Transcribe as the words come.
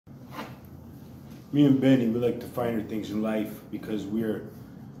Me and Benny, we like the finer things in life because we're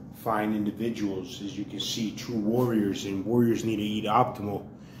fine individuals, as you can see, true warriors, and warriors need to eat optimal.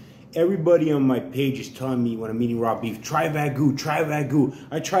 Everybody on my page is telling me when I'm eating raw beef, try Wagyu, try Wagyu.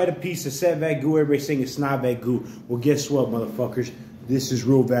 I tried a piece of said Wagyu, everybody's saying it's not Wagyu. Well, guess what, motherfuckers? This is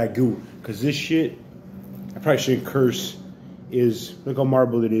real Wagyu. Because this shit, I probably shouldn't curse, is, look how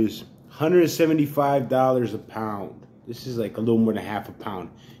marble it is, $175 a pound. This is like a little more than half a pound.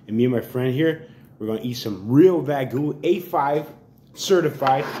 And me and my friend here, we're gonna eat some real Wagyu, A5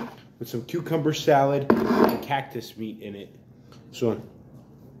 certified, with some cucumber salad and cactus meat in it. So,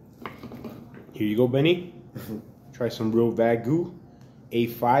 here you go, Benny. Try some real Wagyu,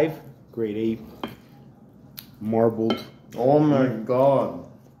 A5, grade A, marbled. Oh my god.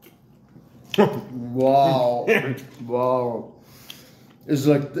 Wow. Wow. It's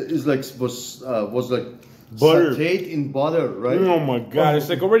like was like Butter. sauteed in butter, right? Oh my god, it's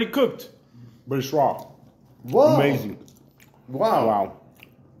like already cooked, but it's raw. Wow. Amazing. Wow. Wow.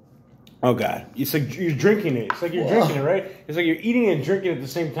 Oh god, it's like you're drinking it. It's like you're drinking it, right? It's like you're eating it and drinking it at the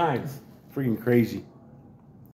same time. Freaking crazy.